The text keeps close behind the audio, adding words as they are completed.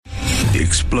The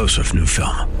explosive new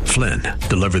film, Flynn,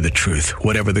 deliver the truth,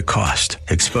 whatever the cost.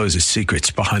 Exposes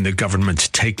secrets behind the government's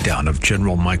takedown of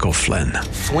General Michael Flynn.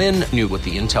 Flynn knew what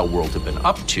the intel world had been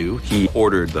up to. He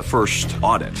ordered the first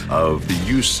audit of the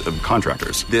use of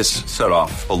contractors. This set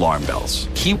off alarm bells.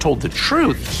 He told the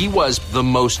truth. He was the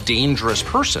most dangerous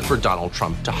person for Donald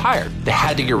Trump to hire. They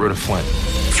had to get rid of Flynn.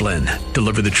 Flynn,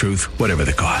 deliver the truth, whatever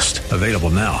the cost. Available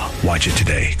now. Watch it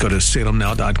today. Go to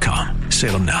salemnow.com.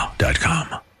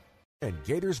 salemnow.com. And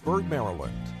Gaithersburg,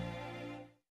 Maryland.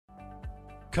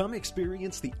 Come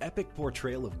experience the epic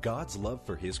portrayal of God's love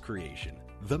for His creation.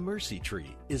 The Mercy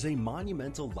Tree is a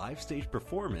monumental live stage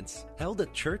performance held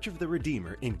at Church of the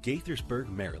Redeemer in Gaithersburg,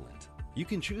 Maryland. You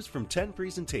can choose from 10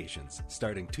 presentations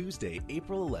starting Tuesday,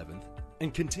 April 11th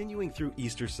and continuing through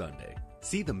Easter Sunday.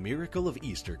 See the miracle of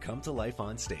Easter come to life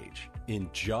on stage in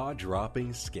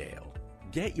jaw-dropping scale.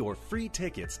 Get your free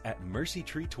tickets at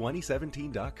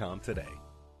mercytree2017.com today.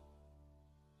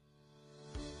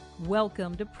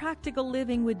 Welcome to Practical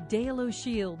Living with Dale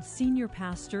O'Shields, Senior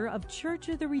Pastor of Church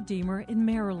of the Redeemer in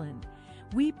Maryland.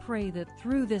 We pray that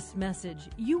through this message,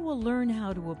 you will learn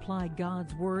how to apply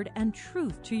God's Word and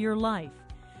truth to your life.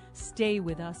 Stay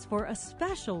with us for a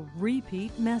special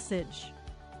repeat message.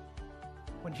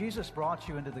 When Jesus brought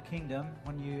you into the kingdom,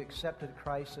 when you accepted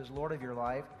Christ as Lord of your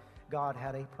life, God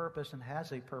had a purpose and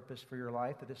has a purpose for your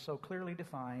life that is so clearly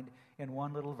defined in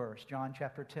one little verse, John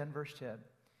chapter 10, verse 10.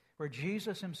 Where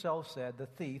Jesus himself said, the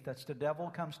thief, that's the devil,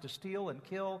 comes to steal and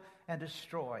kill and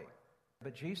destroy.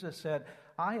 But Jesus said,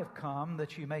 I have come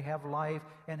that you may have life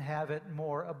and have it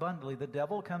more abundantly. The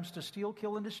devil comes to steal,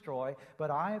 kill, and destroy, but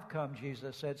I have come,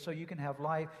 Jesus said, so you can have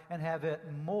life and have it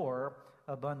more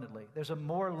abundantly. There's a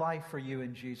more life for you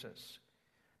in Jesus.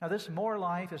 Now, this more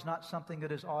life is not something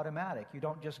that is automatic. You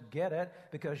don't just get it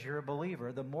because you're a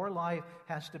believer. The more life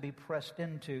has to be pressed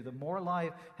into. The more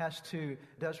life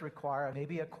does require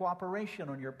maybe a cooperation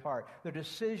on your part. There are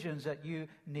decisions that you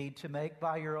need to make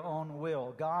by your own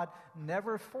will. God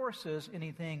never forces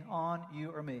anything on you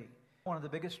or me. One of the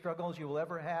biggest struggles you will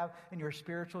ever have in your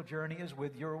spiritual journey is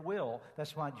with your will.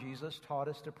 That's why Jesus taught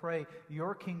us to pray,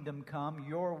 your kingdom come,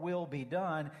 your will be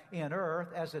done in earth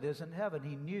as it is in heaven.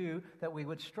 He knew that we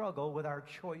would struggle with our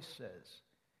choices.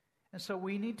 And so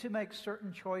we need to make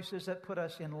certain choices that put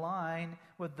us in line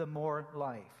with the more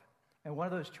life. And one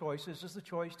of those choices is the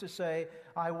choice to say,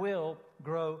 I will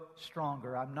grow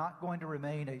stronger. I'm not going to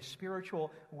remain a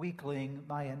spiritual weakling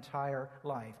my entire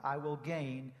life. I will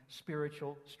gain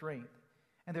spiritual strength.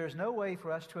 And there's no way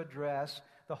for us to address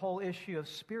the whole issue of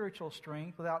spiritual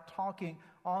strength without talking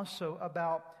also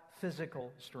about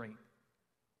physical strength.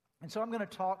 And so I'm going to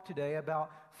talk today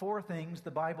about 4 things the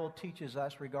Bible teaches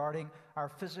us regarding our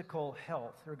physical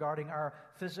health, regarding our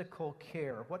physical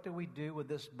care. What do we do with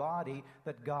this body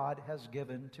that God has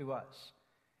given to us?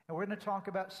 And we're going to talk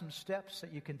about some steps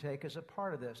that you can take as a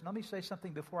part of this. And let me say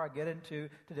something before I get into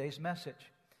today's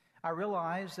message. I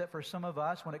realize that for some of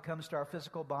us, when it comes to our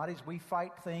physical bodies, we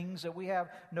fight things that we have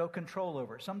no control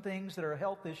over. Some things that are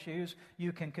health issues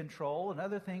you can control, and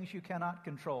other things you cannot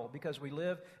control because we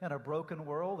live in a broken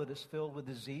world that is filled with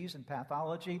disease and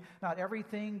pathology. Not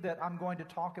everything that I'm going to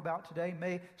talk about today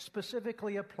may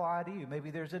specifically apply to you. Maybe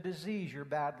there's a disease you're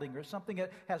battling or something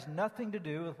that has nothing to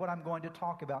do with what I'm going to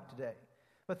talk about today.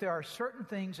 But there are certain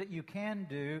things that you can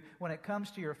do when it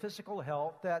comes to your physical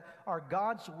health that are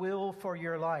God's will for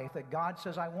your life. That God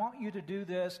says, I want you to do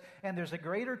this, and there's a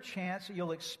greater chance that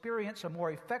you'll experience a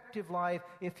more effective life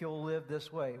if you'll live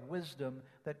this way. Wisdom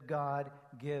that God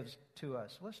gives to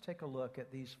us. Let's take a look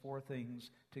at these 4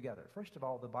 things together. First of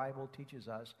all, the Bible teaches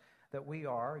us that you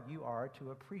are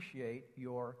to appreciate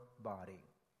your body.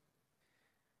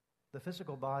 The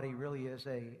physical body really is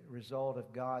a result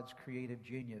of God's creative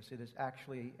genius. It is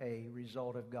actually a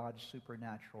result of God's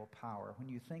supernatural power. When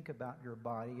you think about your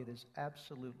body, it is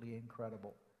absolutely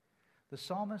incredible. The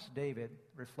psalmist David,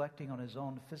 reflecting on his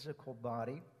own physical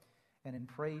body and in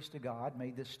praise to God,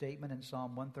 made this statement in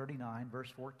Psalm 139, verse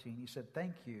 14. He said,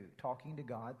 thank you, talking to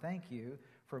God, thank you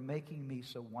for making me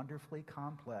so wonderfully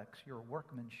complex. Your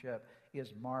workmanship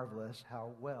is marvelous.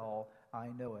 How well I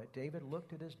know it. David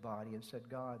looked at his body and said,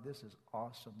 God, this is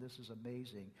awesome. This is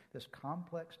amazing. This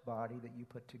complex body that you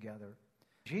put together.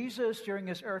 Jesus, during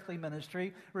his earthly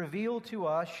ministry, revealed to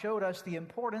us, showed us the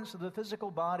importance of the physical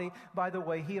body by the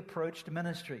way he approached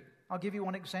ministry. I'll give you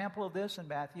one example of this in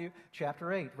Matthew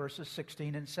chapter 8, verses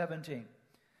 16 and 17.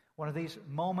 One of these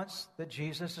moments that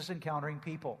Jesus is encountering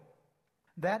people.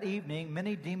 That evening,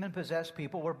 many demon-possessed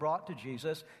people were brought to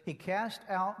Jesus. He cast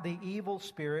out the evil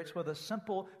spirits with a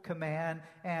simple command,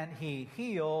 and he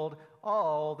healed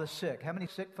all the sick. How many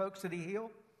sick folks did he heal?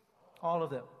 All of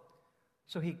them.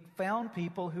 So he found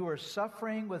people who were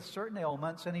suffering with certain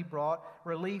ailments, and he brought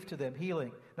relief to them,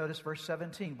 healing. Notice verse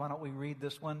 17. Why don't we read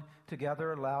this one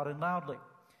together loud and loudly?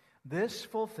 This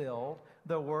fulfilled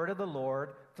the word of the Lord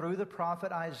through the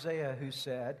prophet Isaiah, who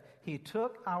said, He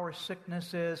took our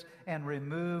sicknesses and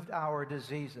removed our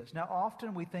diseases. Now,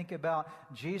 often we think about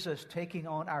Jesus taking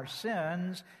on our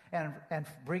sins and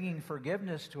bringing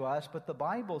forgiveness to us, but the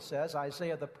Bible says,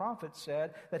 Isaiah the prophet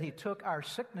said, that He took our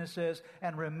sicknesses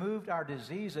and removed our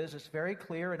diseases. It's very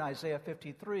clear in Isaiah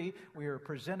 53, we are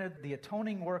presented the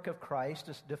atoning work of Christ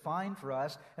is defined for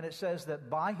us, and it says that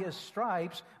by His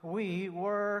stripes we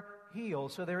were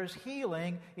healed. So there is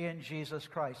healing in Jesus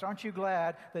Christ. Aren't you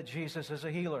glad that Jesus is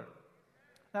a healer?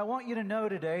 Now, I want you to know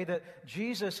today that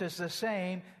Jesus is the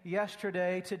same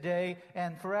yesterday, today,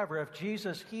 and forever. If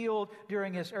Jesus healed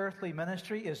during His earthly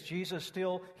ministry, is Jesus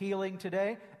still healing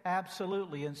today?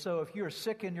 Absolutely. And so if you're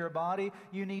sick in your body,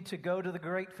 you need to go to the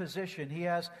great physician. He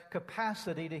has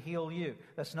capacity to heal you.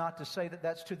 That's not to say that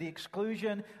that's to the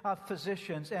exclusion of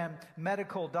physicians and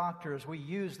medical doctors. We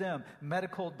use them.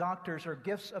 Medical doctors are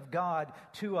gifts of God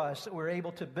to us that we're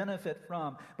able to benefit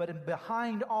from. But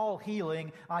behind all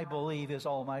healing, I believe, is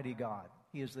Almighty God.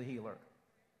 He is the healer.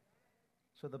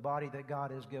 So the body that God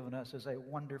has given us is a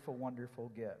wonderful, wonderful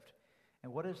gift.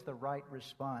 And what is the right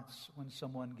response when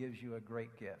someone gives you a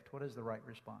great gift? What is the right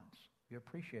response? You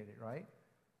appreciate it, right?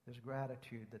 There's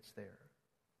gratitude that's there.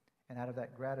 And out of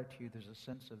that gratitude, there's a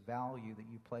sense of value that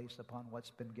you place upon what's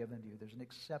been given to you. There's an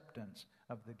acceptance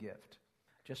of the gift.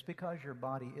 Just because your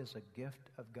body is a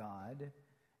gift of God,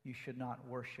 you should not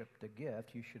worship the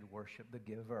gift. You should worship the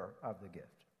giver of the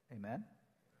gift. Amen?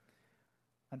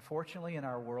 Unfortunately, in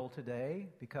our world today,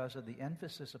 because of the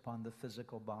emphasis upon the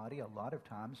physical body, a lot of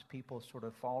times people sort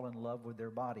of fall in love with their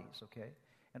bodies, okay?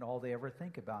 And all they ever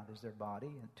think about is their body,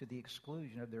 and to the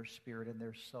exclusion of their spirit and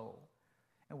their soul.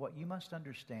 And what you must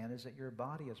understand is that your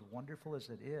body, as wonderful as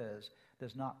it is,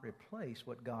 does not replace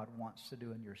what God wants to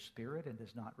do in your spirit and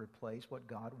does not replace what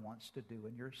God wants to do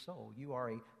in your soul. You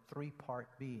are a three-part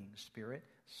being: spirit,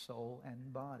 soul,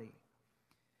 and body.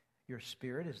 Your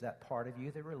spirit is that part of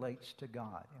you that relates to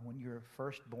God. And when you're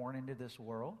first born into this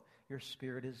world, your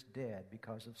spirit is dead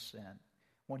because of sin.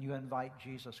 When you invite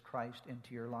Jesus Christ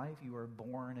into your life, you are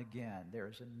born again. There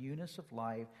is a newness of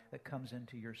life that comes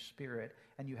into your spirit,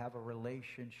 and you have a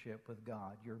relationship with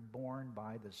God. You're born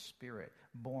by the Spirit,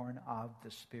 born of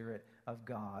the Spirit of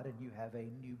God, and you have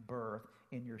a new birth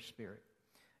in your spirit.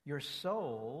 Your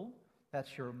soul,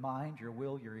 that's your mind, your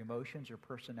will, your emotions, your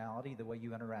personality, the way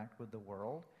you interact with the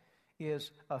world,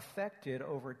 is affected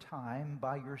over time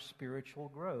by your spiritual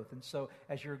growth. And so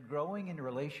as you're growing in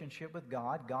relationship with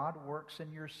God, God works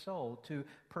in your soul to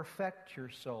perfect your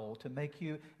soul, to make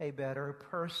you a better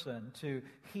person, to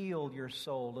heal your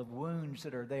soul of wounds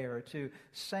that are there, to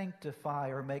sanctify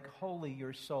or make holy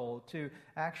your soul, to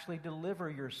actually deliver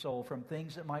your soul from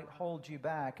things that might hold you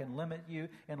back and limit you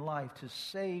in life, to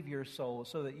save your soul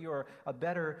so that you are a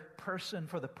better person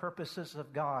for the purposes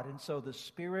of God. And so the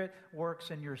Spirit works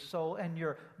in your soul, and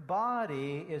your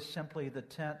body is simply the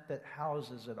tent that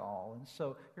houses it all. And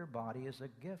so your body is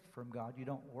a gift from God. You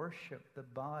don't worship the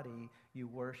body, you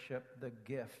worship the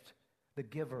gift, the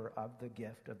giver of the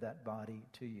gift of that body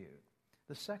to you.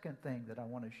 The second thing that I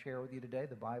want to share with you today,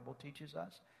 the Bible teaches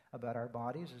us about our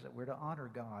bodies, is that we're to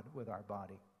honor God with our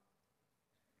body.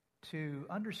 To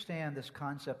understand this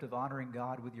concept of honoring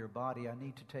God with your body, I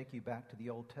need to take you back to the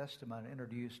Old Testament and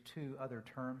introduce two other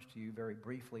terms to you very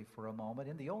briefly for a moment.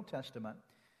 In the Old Testament,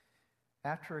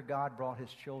 after God brought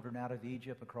His children out of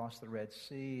Egypt across the Red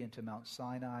Sea into Mount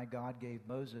Sinai, God gave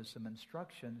Moses some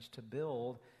instructions to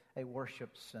build a worship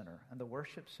center. And the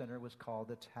worship center was called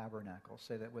the tabernacle.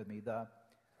 Say that with me, the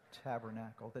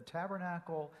tabernacle. The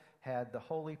tabernacle had the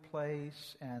holy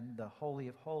place and the Holy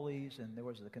of Holies, and there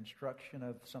was the construction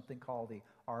of something called the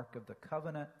Ark of the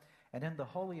Covenant. And in the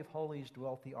Holy of Holies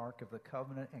dwelt the Ark of the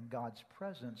Covenant, and God's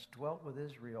presence dwelt with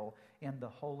Israel in the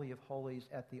Holy of Holies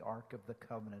at the Ark of the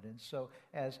Covenant. And so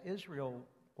as Israel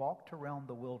walked around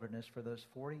the wilderness for those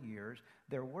 40 years,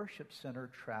 their worship center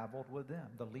traveled with them.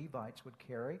 The Levites would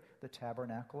carry the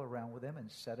tabernacle around with them and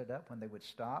set it up when they would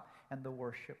stop, and the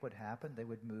worship would happen. They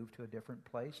would move to a different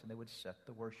place, and they would set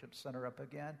the worship center up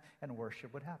again, and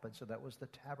worship would happen. So that was the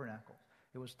tabernacle.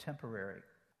 It was temporary.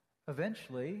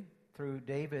 Eventually, through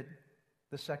David,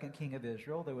 the second king of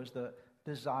Israel, there was the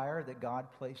desire that God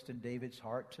placed in David's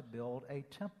heart to build a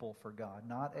temple for God,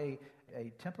 not a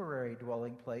a temporary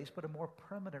dwelling place, but a more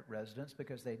permanent residence,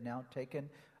 because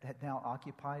had now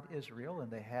occupied Israel,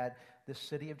 and they had the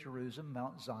city of Jerusalem,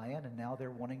 Mount Zion, and now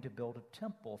they're wanting to build a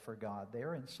temple for God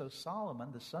there. And so Solomon,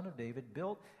 the son of David,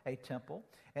 built a temple,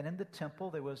 and in the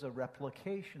temple there was a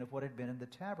replication of what had been in the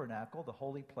tabernacle, the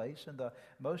holy place and the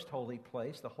most holy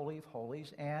place, the Holy of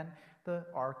Holies, and the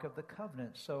Ark of the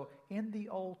Covenant. So in the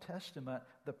Old Testament,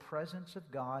 the presence of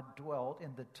God dwelt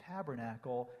in the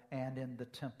tabernacle and in the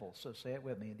temple. So say it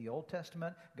with me. In the Old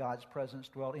Testament, God's presence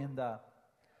dwelt in the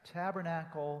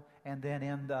tabernacle and then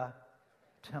in the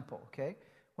temple, okay?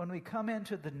 When we come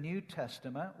into the New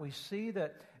Testament, we see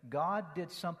that God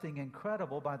did something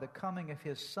incredible by the coming of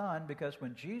His Son, because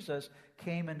when Jesus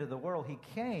came into the world, He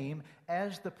came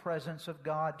as the presence of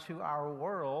God to our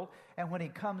world. And when He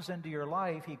comes into your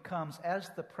life, He comes as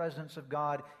the presence of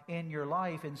God in your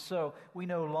life. And so we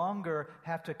no longer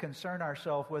have to concern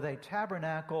ourselves with a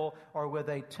tabernacle or with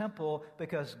a temple,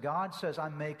 because God says,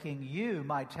 I'm making you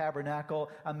my tabernacle,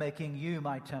 I'm making you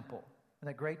my temple. Isn't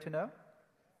that great to know?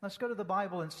 Let's go to the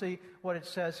Bible and see what it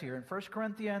says here in 1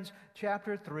 Corinthians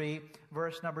chapter 3,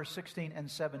 verse number 16 and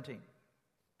 17.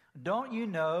 Don't you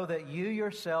know that you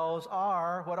yourselves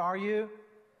are, what are you?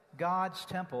 God's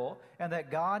temple, and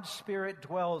that God's Spirit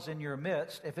dwells in your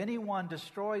midst. If anyone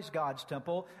destroys God's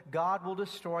temple, God will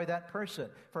destroy that person.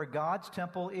 For God's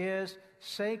temple is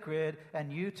sacred,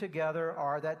 and you together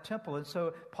are that temple. And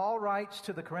so Paul writes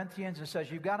to the Corinthians and says,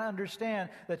 you've got to understand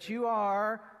that you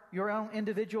are your own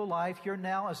individual life. You're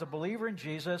now, as a believer in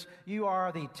Jesus, you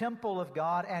are the temple of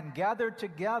God, and gathered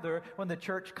together when the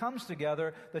church comes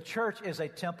together, the church is a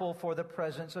temple for the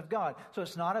presence of God. So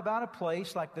it's not about a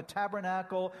place like the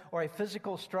tabernacle or a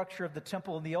physical structure of the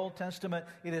temple in the Old Testament.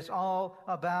 It is all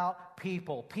about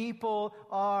people. People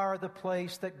are the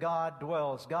place that God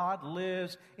dwells. God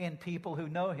lives in people who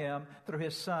know Him through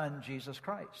His Son, Jesus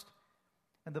Christ.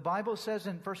 And the Bible says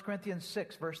in 1 Corinthians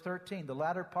 6, verse 13, the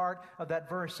latter part of that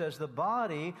verse says, the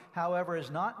body, however,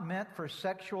 is not meant for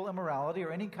sexual immorality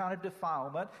or any kind of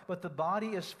defilement, but the body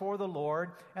is for the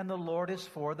Lord, and the Lord is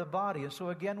for the body. And so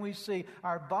again, we see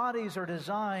our bodies are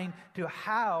designed to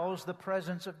house the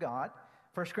presence of God.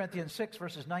 1 Corinthians 6,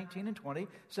 verses 19 and 20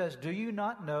 says, do you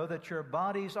not know that your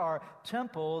bodies are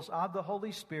temples of the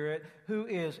Holy Spirit who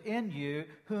is in you,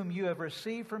 whom you have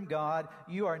received from God?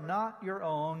 You are not your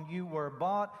own. You were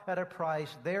bought at a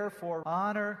price. Therefore,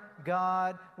 honor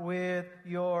God with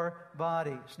your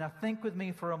bodies. Now think with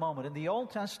me for a moment. In the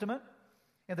Old Testament,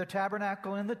 in the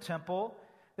tabernacle and in the temple,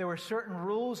 there were certain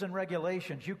rules and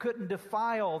regulations. You couldn't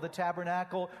defile the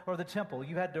tabernacle or the temple.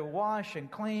 You had to wash and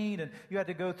clean, and you had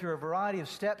to go through a variety of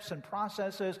steps and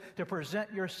processes to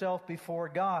present yourself before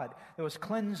God. There was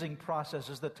cleansing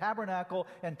processes. The tabernacle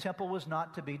and temple was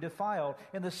not to be defiled.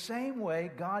 In the same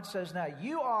way, God says, now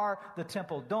you are the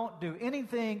temple. Don't do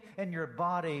anything in your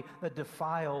body that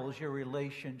defiles your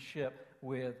relationship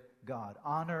with God.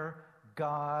 Honor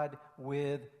God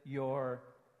with your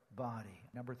body.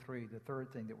 Number 3, the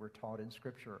third thing that we're taught in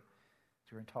Scripture,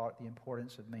 is we're taught the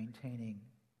importance of maintaining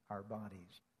our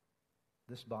bodies.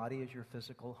 This body is your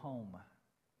physical home.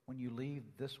 When you leave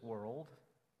this world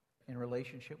in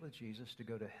relationship with Jesus to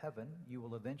go to heaven, you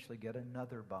will eventually get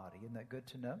another body. Isn't that good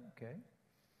to know? Okay.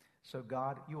 So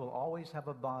God, you will always have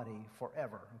a body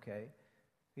forever, okay?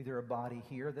 Either a body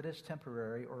here that is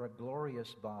temporary, or a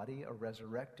glorious body, a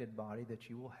resurrected body that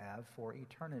you will have for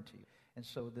eternity. And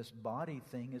so this body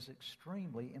thing is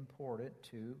extremely important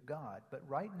to God. But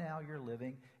right now you're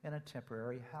living in a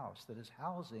temporary house that is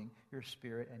housing your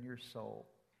spirit and your soul.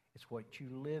 It's what you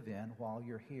live in while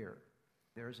you're here.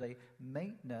 There's a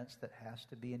maintenance that has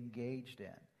to be engaged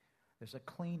in. There's a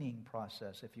cleaning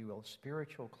process, if you will,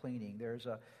 spiritual cleaning. There's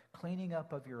a cleaning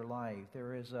up of your life.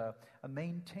 There is a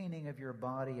maintaining of your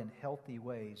body in healthy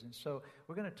ways. And so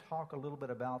we're going to talk a little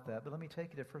bit about that. But let me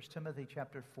take you to 1 Timothy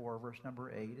chapter 4, verse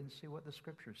number 8, and see what the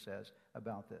Scripture says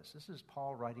about this. This is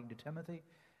Paul writing to Timothy.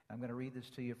 I'm going to read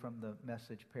this to you from the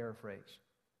Message paraphrase.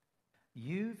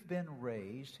 You've been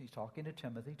raised, he's talking to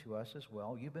Timothy, to us as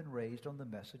well. You've been raised on the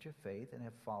message of faith and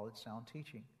have followed sound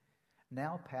teaching.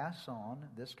 Now pass on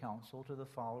this counsel to the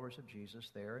followers of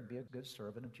Jesus there, and be a good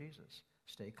servant of Jesus.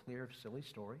 Stay clear of silly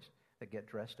stories that get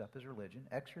dressed up as religion.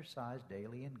 Exercise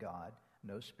daily in God.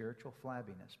 No spiritual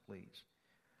flabbiness, please.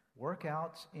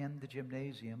 Workouts in the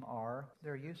gymnasium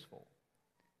they're useful.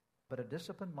 But a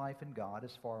disciplined life in God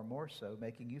is far more so,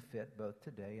 making you fit both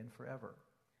today and forever.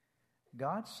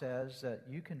 God says that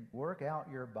you can work out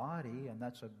your body, and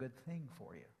that's a good thing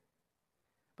for you.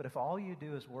 But if all you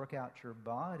do is work out your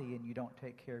body and you don't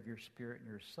take care of your spirit and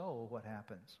your soul, what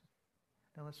happens?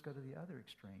 Now let's go to the other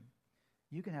extreme.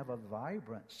 You can have a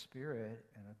vibrant spirit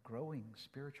and a growing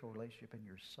spiritual relationship in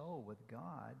your soul with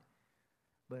God,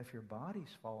 but if your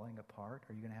body's falling apart,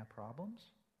 are you going to have problems?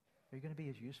 Are you going to be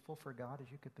as useful for God as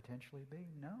you could potentially be?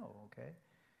 No, okay?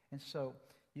 And so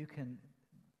you can,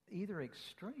 either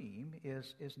extreme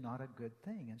is not a good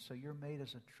thing. And so you're made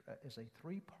as a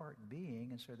three-part being,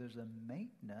 and so there's a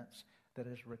maintenance that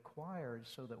is required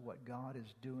so that what God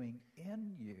is doing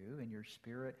in you, in your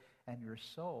spirit and your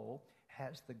soul,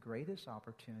 has the greatest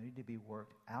opportunity to be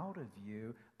worked out of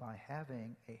you by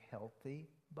having a healthy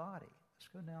body.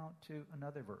 Let's go now to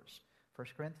another verse. 1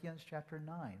 Corinthians chapter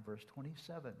 9, verse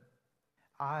 27.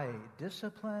 I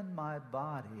discipline my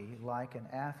body like an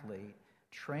athlete,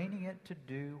 training it to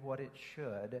do what it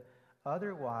should.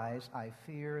 Otherwise, I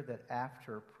fear that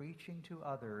after preaching to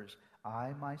others,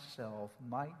 I myself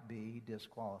might be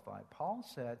disqualified. Paul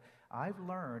said, I've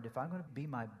learned if I'm going to be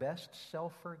my best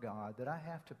self for God, that I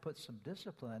have to put some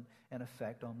discipline and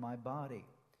effect on my body.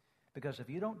 Because if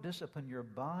you don't discipline your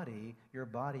body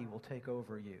will take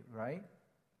over you, right?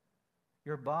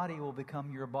 Your body will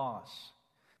become your boss.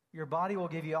 Your body will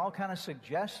give you all kind of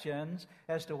suggestions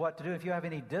as to what to do. If you have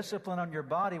any discipline on your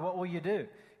body, what will you do?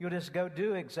 You'll just go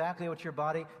do exactly what your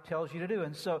body tells you to do.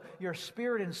 And so your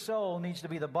spirit and soul needs to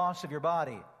be the boss of your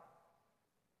body.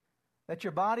 That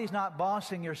your body's not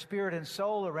bossing your spirit and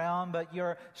soul around, but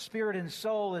your spirit and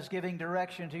soul is giving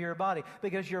direction to your body.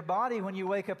 Because your body, when you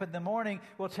wake up in the morning,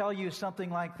 will tell you something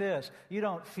like this: you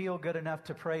don't feel good enough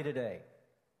to pray today.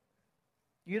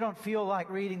 You don't feel like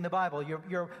reading the Bible.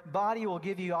 Your body will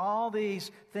give you all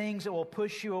these things that will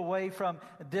push you away from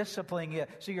disciplining you.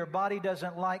 So your body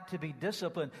doesn't like to be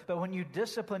disciplined. But when you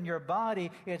discipline your body,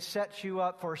 it sets you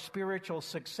up for spiritual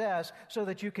success so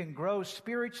that you can grow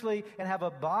spiritually and have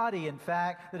a body, in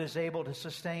fact, that is able to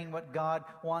sustain what God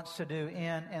wants to do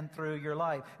in and through your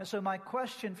life. And so my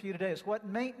question for you today is, what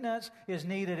maintenance is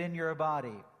needed in your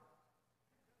body?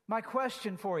 My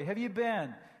question for you, have you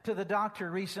been to the doctor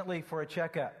recently for a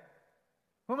checkup?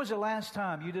 When was the last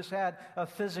time you just had a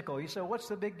physical? You say, what's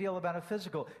the big deal about a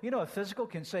physical? You know, a physical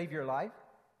can save your life.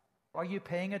 Are you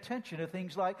paying attention to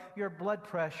things like your blood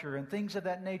pressure and things of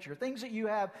that nature? Things that you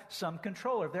have some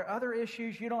control over. There are other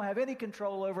issues you don't have any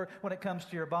control over when it comes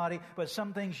to your body, but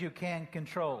some things you can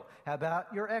control. How about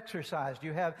your exercise? Do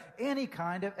you have any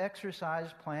kind of exercise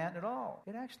plan at all?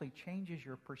 It actually changes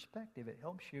your perspective. It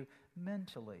helps you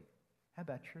mentally. How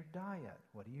about your diet?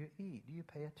 What do you eat? Do you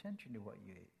pay attention to what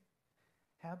you eat?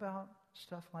 How about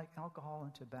stuff like alcohol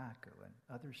and tobacco and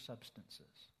other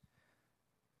substances?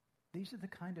 These are the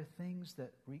kind of things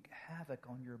that wreak havoc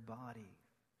on your body.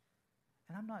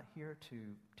 And I'm not here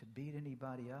to beat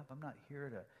anybody up. I'm not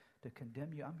here to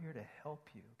condemn you. I'm here to help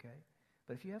you, okay?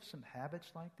 But if you have some habits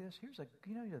like this,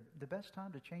 the best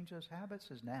time to change those habits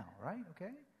is now, right?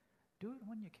 Okay? Do it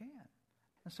when you can.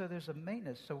 And so there's a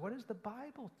maintenance. So what is the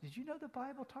Bible? Did you know the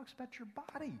Bible talks about your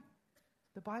body?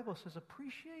 The Bible says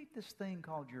appreciate this thing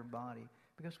called your body,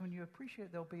 because when you appreciate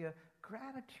it, there'll be a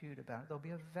gratitude about it. There'll be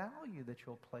a value that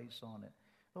you'll place on it.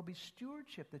 There'll be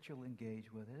stewardship that you'll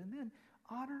engage with it. And then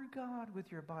honor God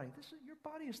with your body. Your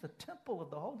body is the temple of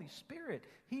the Holy Spirit.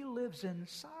 He lives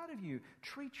inside of you.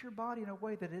 Treat your body in a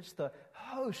way that it's the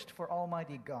host for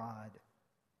Almighty God.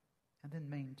 And then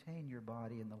maintain your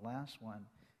body. And the last one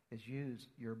is use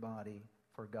your body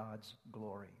for God's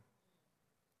glory.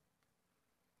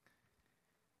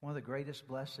 One of the greatest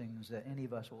blessings that any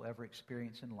of us will ever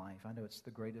experience in life, I know it's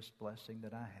the greatest blessing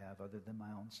that I have other than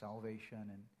my own salvation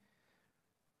and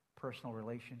personal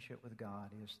relationship with God,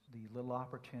 is the little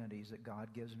opportunities that God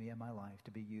gives me in my life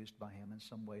to be used by Him in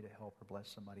some way to help or bless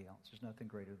somebody else. There's nothing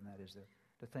greater than that, is there?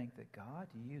 To think that God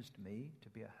used me to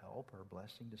be a help or a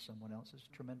blessing to someone else is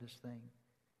a tremendous thing.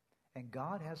 And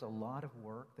God has a lot of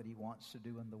work that He wants to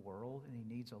do in the world, and He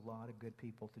needs a lot of good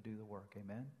people to do the work.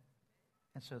 Amen?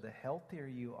 And so the healthier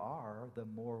you are, the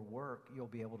more work you'll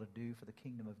be able to do for the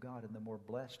kingdom of God, and the more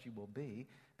blessed you will be,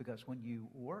 because when you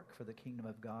work for the kingdom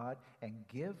of God and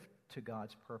give to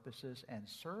God's purposes and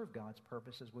serve God's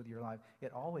purposes with your life,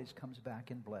 it always comes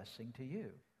back in blessing to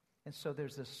you. And so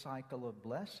there's this cycle of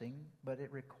blessing, but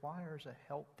it requires a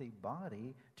healthy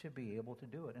body to be able to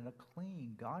do it, and a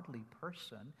clean, godly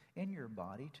person in your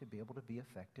body to be able to be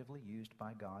effectively used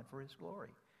by God for His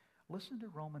glory. Listen to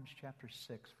Romans chapter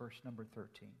 6, verse number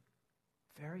 13.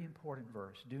 Very important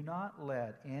verse. Do not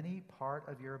let any part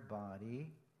of your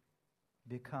body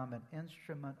become an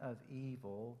instrument of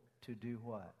evil to do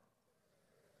what?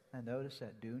 And notice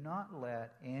that. Do not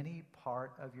let any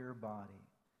part of your body.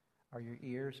 Are your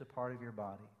ears a part of your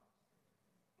body?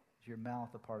 Is your mouth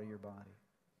a part of your body?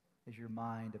 Is your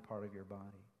mind a part of your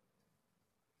body?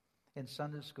 In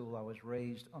Sunday school, I was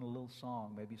raised on a little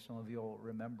song. Maybe some of you will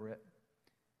remember it.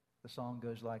 The song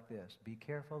goes like this. Be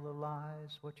careful, little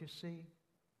eyes, what you see.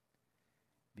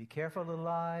 Be careful, little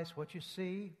eyes, what you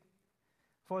see.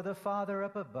 For the Father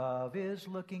up above is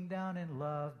looking down in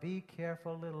love. Be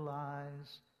careful, little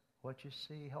eyes, what you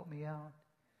see. Help me out.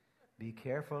 Be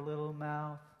careful, little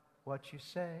mouth, what you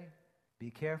say. Be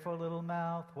careful, little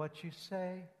mouth, what you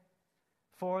say.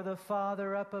 For the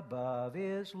Father up above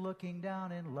is looking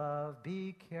down in love.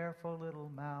 Be careful, little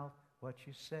mouth, what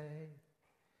you say.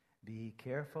 Be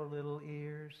careful, little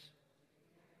ears.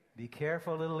 Be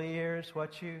careful, little ears,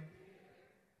 what you...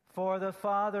 For the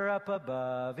Father up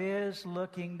above is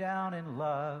looking down in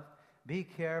love. Be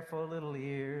careful, little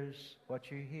ears, what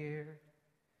you hear.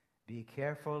 Be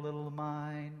careful, little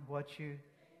mind, what you...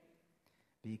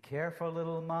 Be careful,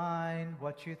 little mind,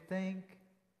 what you think.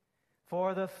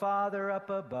 For the Father up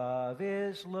above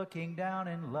is looking down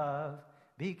in love.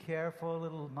 Be careful,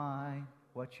 little mind,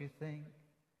 what you think.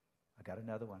 I got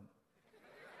another one.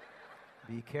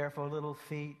 Be careful, little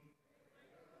feet.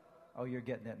 Oh, you're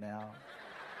getting it now.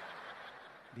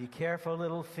 Be careful,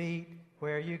 little feet,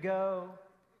 where you go.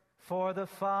 For the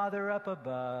Father up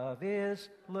above is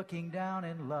looking down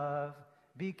in love.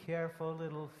 Be careful,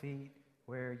 little feet,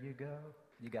 where you go.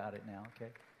 You got it now,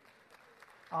 okay?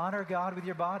 Honor God with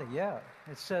your body, yeah.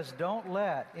 It says don't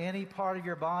let any part of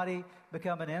your body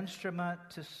become an instrument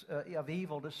of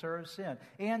evil to serve sin.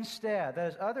 Instead,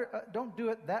 don't do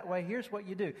it that way. Here's what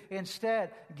you do.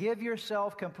 Instead, give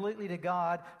yourself completely to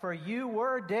God, for you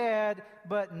were dead,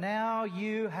 but now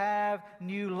you have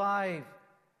new life.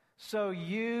 So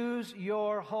use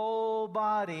your whole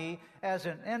body as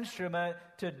an instrument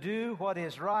to do what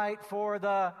is right for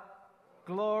the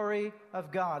glory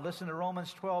of God. Listen to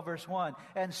Romans 12, verse 1.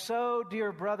 And so,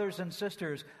 dear brothers and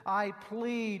sisters, I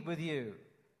plead with you.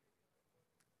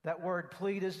 That word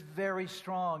plead is very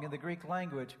strong in the Greek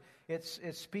language. It's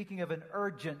speaking of an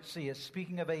urgency. It's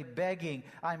speaking of a begging.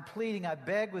 I'm pleading, I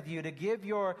beg with you to give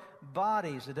your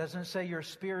bodies. It doesn't say your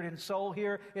spirit and soul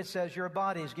here. It says your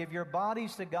bodies. Give your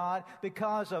bodies to God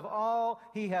because of all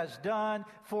He has done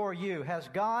for you. Has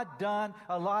God done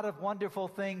a lot of wonderful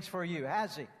things for you?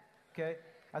 Has He? Okay,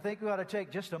 I think we ought to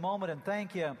take just a moment and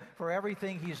thank Him for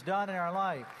everything He's done in our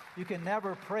life. You can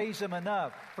never praise Him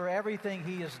enough for everything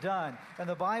He has done. And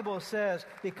the Bible says,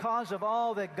 because of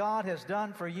all that God has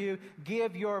done for you,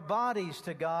 give your bodies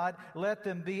to God. Let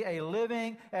them be a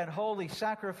living and holy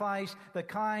sacrifice, the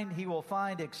kind He will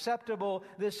find acceptable.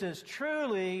 This is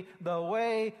truly the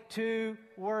way to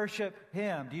worship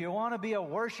Him. Do you want to be a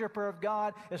worshiper of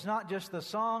God? It's not just the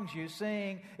songs you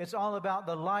sing. It's all about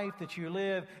the life that you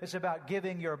live. It's about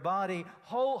giving your body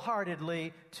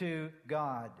wholeheartedly to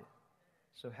God.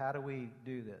 So how do we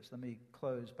do this? Let me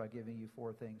close by giving you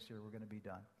 4 things here. We're going to be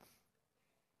done.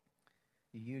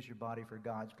 You use your body for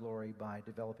God's glory by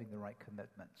developing the right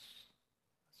commitments.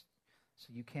 So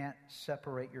you can't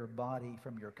separate your body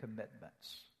from your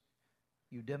commitments.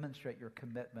 You demonstrate your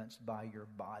commitments by your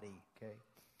body, okay?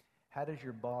 How does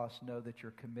your boss know that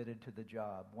you're committed to the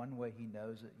job? One way he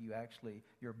knows that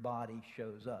your body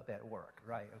shows up at work,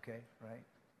 right? Okay, right?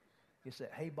 You say,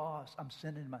 hey boss, I'm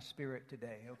sending my spirit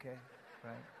today, okay?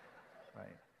 Right?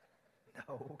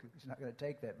 No, it's not going to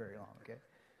take that very long, okay?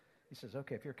 He says,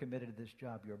 okay, if you're committed to this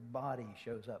job, your body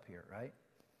shows up here, right?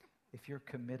 If you're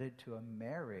committed to a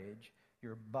marriage,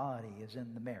 your body is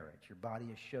in the marriage. Your body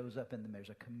shows up in the marriage.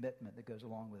 There's a commitment that goes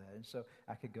along with that. And so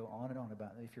I could go on and on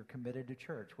about it. If you're committed to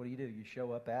church, what do? You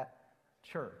show up at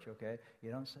church, okay?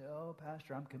 You don't say, oh,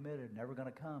 Pastor, I'm committed, never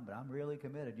going to come, but I'm really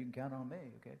committed. You can count on me,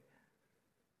 okay?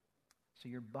 So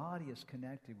your body is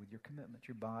connected with your commitment.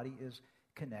 Your body is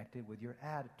connected with your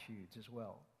attitudes as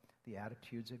well, the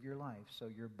attitudes of your life. So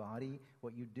your body,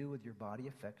 what you do with your body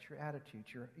affects your attitudes.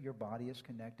 Your body is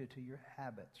connected to your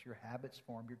habits. Your habits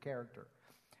form your character.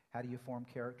 How do you form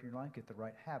character in your life? Get the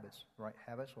right habits. The right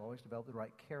habits will always develop the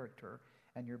right character,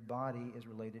 and your body is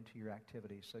related to your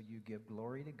activities. So you give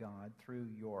glory to God through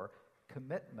your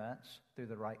commitments, through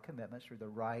the right commitments, through the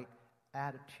right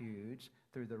attitudes,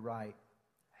 through the right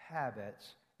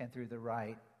habits, and through the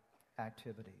right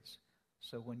activities.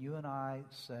 So when you and I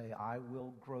say, I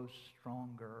will grow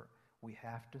stronger, we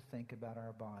have to think about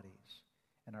our bodies.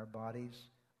 And our bodies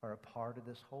are a part of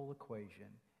this whole equation,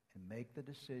 and make the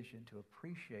decision to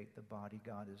appreciate the body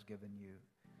God has given you,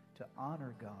 to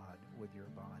honor God with your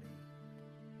body.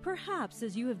 Perhaps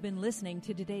as you have been listening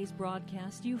to today's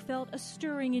broadcast, you felt a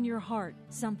stirring in your heart,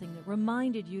 something that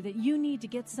reminded you that you need to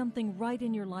get something right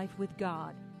in your life with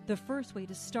God. The first way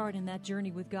to start in that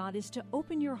journey with God is to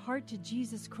open your heart to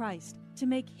Jesus Christ. to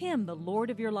make Him the Lord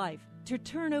of your life, to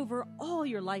turn over all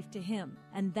your life to Him.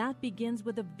 And that begins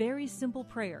with a very simple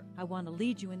prayer. I want to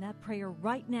lead you in that prayer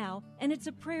right now, and it's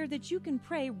a prayer that you can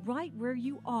pray right where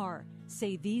you are.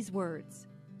 Say these words: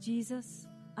 Jesus,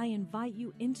 I invite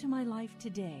you into my life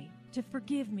today to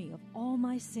forgive me of all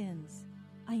my sins.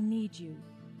 I need you.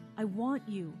 I want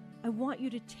you. I want you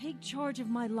to take charge of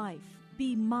my life.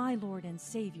 Be my Lord and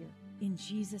Savior. In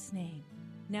Jesus' name.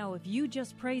 Now, if you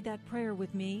just prayed that prayer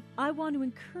with me, I want to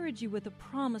encourage you with a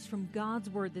promise from God's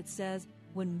Word that says,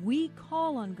 when we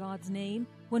call on God's name,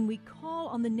 when we call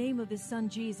on the name of His Son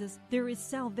Jesus, there is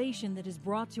salvation that is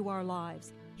brought to our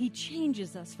lives. He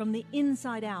changes us from the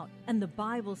inside out. And the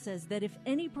Bible says that if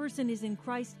any person is in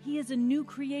Christ, he is a new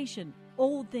creation.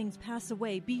 Old things pass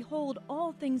away. Behold,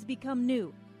 all things become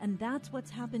new. And that's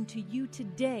what's happened to you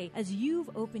today as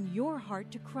you've opened your heart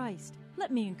to Christ.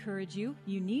 Let me encourage you.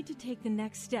 You need to take the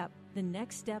next step. The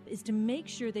next step is to make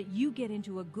sure that you get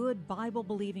into a good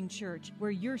Bible-believing church where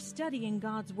you're studying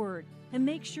God's Word. And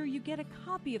make sure you get a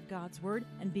copy of God's Word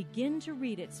and begin to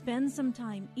read it. Spend some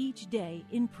time each day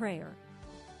in prayer.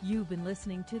 You've been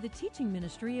listening to the teaching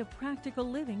ministry of Practical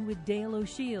Living with Dale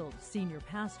O'Shield, Senior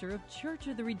Pastor of Church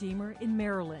of the Redeemer in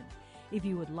Maryland. If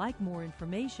you would like more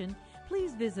information,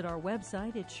 please visit our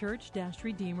website at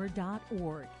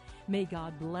church-redeemer.org. May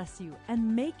God bless you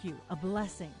and make you a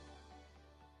blessing.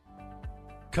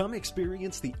 Come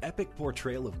experience the epic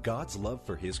portrayal of God's love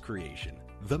for His creation.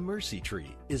 The Mercy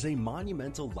Tree is a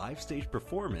monumental live-stage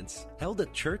performance held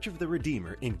at Church of the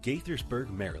Redeemer in Gaithersburg,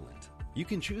 Maryland. You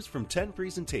can choose from 10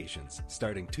 presentations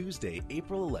starting Tuesday,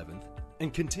 April 11th,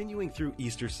 and continuing through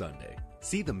Easter Sunday.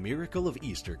 See the miracle of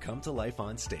Easter come to life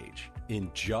on stage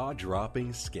in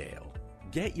jaw-dropping scale.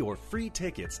 Get your free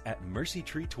tickets at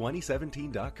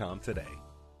mercytree2017.com today.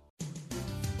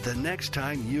 The next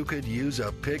time you could use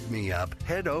a pick-me-up,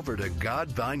 head over to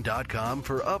godvine.com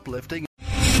for uplifting.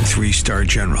 3-star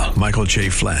General Michael J.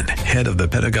 Flynn, head of the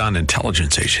Pentagon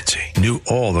Intelligence Agency, knew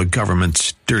all the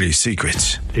government's dirty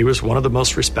secrets. He was one of the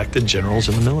most respected generals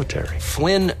in the military.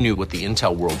 Flynn knew what the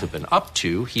intel world had been up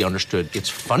to. He understood its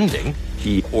funding.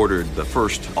 He ordered the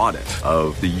first audit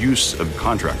of the use of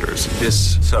contractors.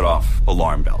 This set off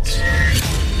alarm bells.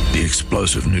 The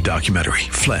explosive new documentary,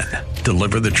 Flynn,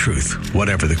 Deliver the Truth,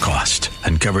 Whatever the Cost,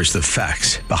 uncovers the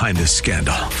facts behind this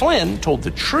scandal. Flynn told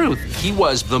the truth. He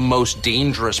was the most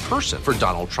dangerous person for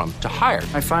Donald Trump to hire.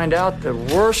 I find out the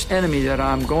worst enemy that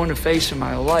I'm going to face in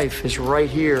my life is right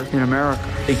here in America.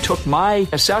 They took my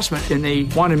assessment and they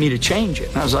wanted me to change it.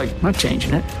 And I was like, I'm not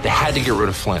changing it. They had to get rid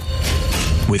of Flynn.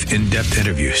 With in-depth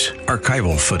interviews,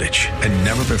 archival footage, and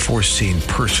never-before-seen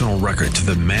personal records of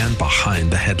the man behind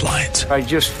the headlines. I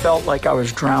just felt like I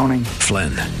was drowning.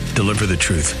 Flynn, Deliver the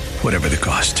Truth, Whatever the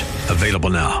Cost.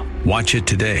 Available now. Watch it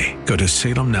today. Go to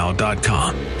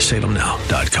salemnow.com.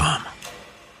 salemnow.com.